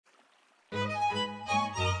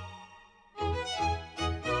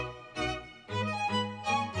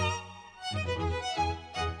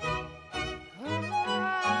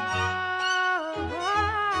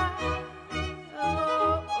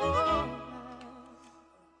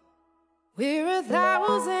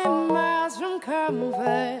1,000 miles from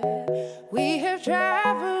comfort. We have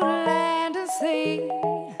traveled land and sea,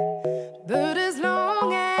 but as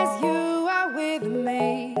long as you are with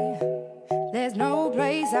me, there's no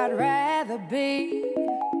place I'd rather be.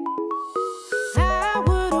 I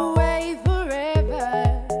would away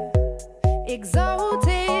forever,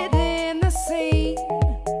 exalted in the sea.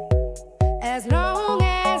 As long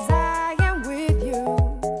as I am with you,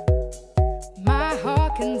 my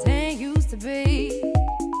heart continues to beat.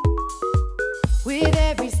 With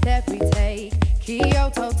every step we take,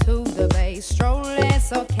 Kyoto to the bay, strolling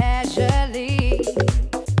so casually.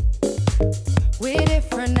 We're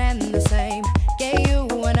different and the same, gave you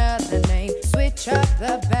another name, switch up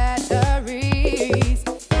the batteries.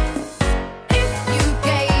 If you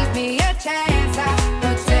gave me a chance, I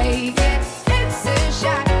would take it. It's a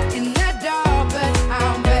shot in the dark, but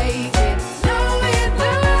I'll make it. Knowing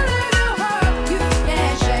the little heart, you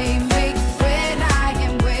can't shame me. When I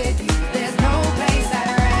am with you, there's no place I'd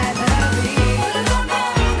rather be. No, no,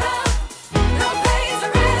 no, no place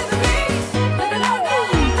I'd rather be. No, no, no,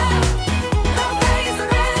 no, no place I'd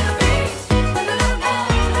rather be. No, no, no,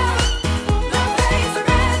 no, no place I'd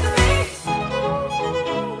rather be.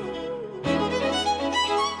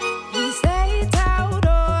 We set out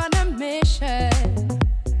on a mission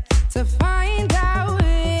to find our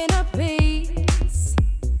inner peace,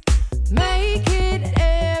 make it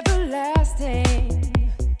everlasting,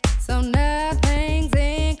 so nothing's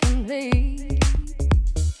incomplete.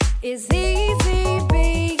 It's easy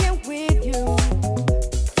being with you,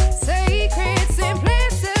 sacred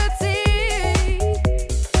simplicity.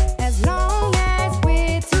 As long as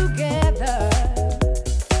we're together,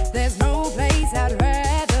 there's no place I'd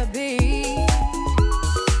rather be.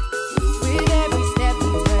 With every step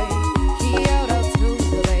we take, Kyoto to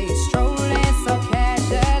the bay, strolling so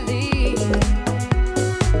casually.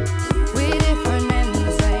 We're different and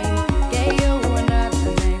the same, gave you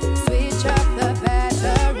another name, switch up the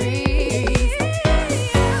batteries.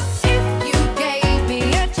 If you gave me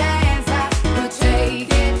a chance, I would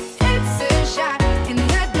take it. It's a shot in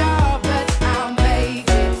the dark, but I'll make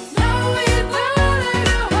it. Knowing the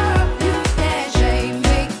little heart, you can't shame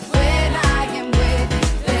me. When I am with you,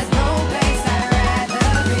 there's no place I'd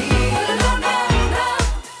rather be. No, no, no,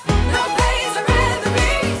 no place I'd rather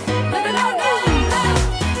be. No, no, no, no,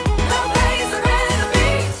 no place I'd rather be.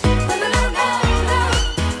 No, no, no, no,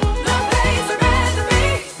 no place I'd rather be.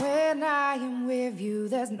 When I am with you,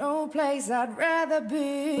 there's no place I'd rather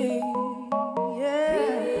be.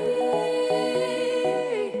 Yeah.